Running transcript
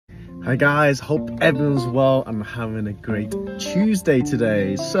Hi guys, hope everyone's well. I'm having a great Tuesday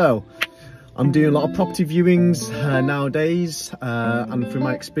today. So I'm doing a lot of property viewings nowadays, and through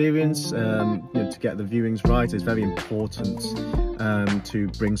my experience, to get the viewings right, it's very important to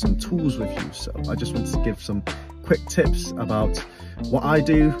bring some tools with you. So I just wanted to give some quick tips about what I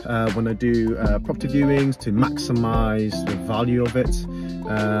do when I do property viewings to maximize the value of it,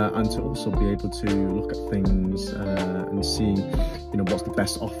 and to also be able to look at things and see what's the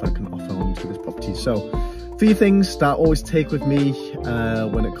best offer I can offer onto this property. So 3 things that I always take with me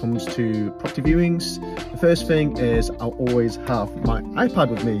when it comes to property viewings. The first thing is I'll always have my iPad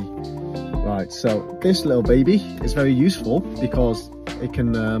with me. Right, so this little baby is very useful because it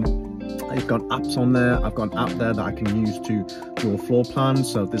can it's got apps on there. I've got an app there that I can use to draw floor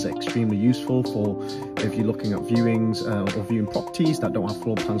plans, so this is extremely useful for if you're looking at viewings or viewing properties that don't have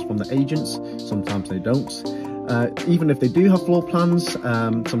floor plans from the agents. Sometimes they don't. Even if they do have floor plans,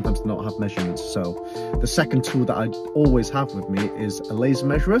 sometimes they don't have measurements. So the second tool that I always have with me is a laser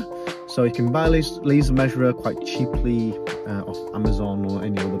measurer. So you can buy a laser measurer quite cheaply off Amazon or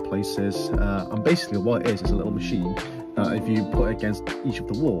any other places, and basically what it is a little machine that if you put it against each of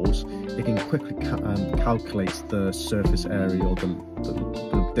the walls, it can quickly calculate the surface area or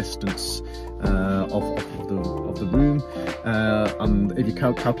the distance of the room, and if you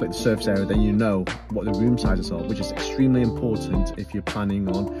calculate the surface area, then you know what the room sizes are, which is extremely important if you're planning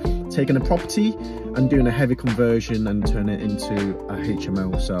on taking a property and doing a heavy conversion and turn it into a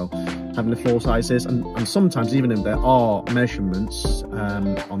HMO. So having the floor sizes, and sometimes even if there are measurements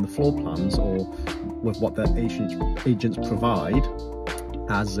on the floor plans or with what the agents provide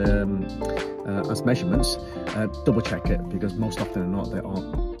as measurements, double check it, because most often than not they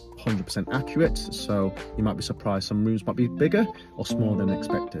aren't 100% accurate. So you might be surprised, some rooms might be bigger or smaller than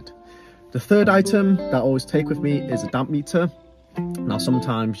expected. The third item that I always take with me is a damp meter. Now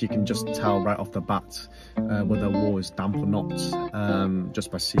sometimes you can just tell right off the bat whether a wall is damp or not, just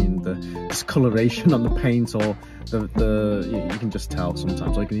by seeing the discoloration on the paint, or you can just tell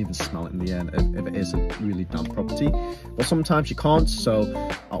sometimes, or you can even smell it in the air if it is a really damp property. But sometimes you can't, so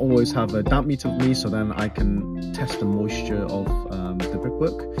I always have a damp meter with me, so then I can test the moisture of the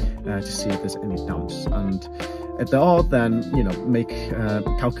brickwork to see if there's any damps, and if there are, then make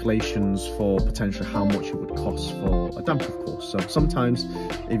calculations for potentially how much it would cost for a damp proof course. So sometimes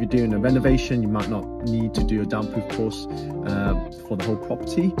if you're doing a renovation, you might not need to do a damp proof course for the whole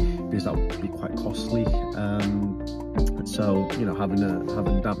property, because that would be quite costly. So having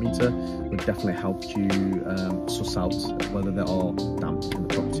a damp meter would definitely help you suss out whether there are damp in the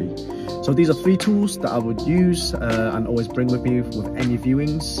property. So these are 3 tools that I would use and always bring with me with any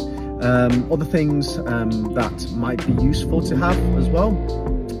viewings. Other things that might be useful to have as well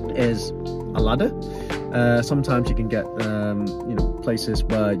is a ladder. Sometimes you can get places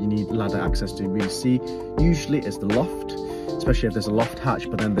where you need ladder access to really see. Usually it's the loft, especially if there's a loft hatch,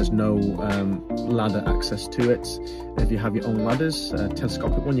 but then there's no ladder access to it. If you have your own ladders, a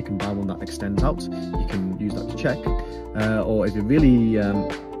telescopic one, you can buy one that extends out. You can use that to check. Or if you're really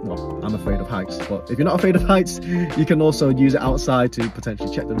well, I'm afraid of heights, but if you're not afraid of heights, you can also use it outside to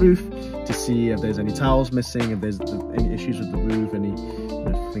potentially check the roof to see if there's any tiles missing, if there's any issues with the roof, any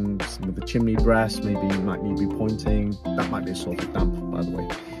things with the chimney breast, maybe you might need repointing. That might be a sort of damp, by the way,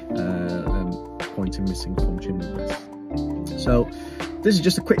 pointing missing from chimney breast. So this is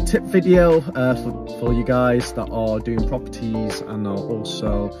just a quick tip video for you guys that are doing properties and are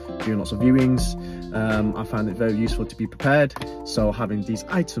also doing lots of viewings. I find it very useful to be prepared, so having these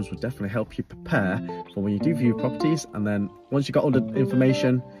items would definitely help you prepare for when you do view properties, and then once you got all the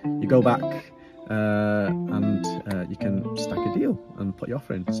information, you go back and you can stack a deal and put your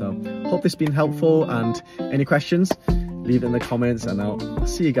offer in. So hope this has been helpful, and any questions, leave it in the comments, and I'll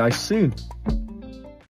see you guys soon.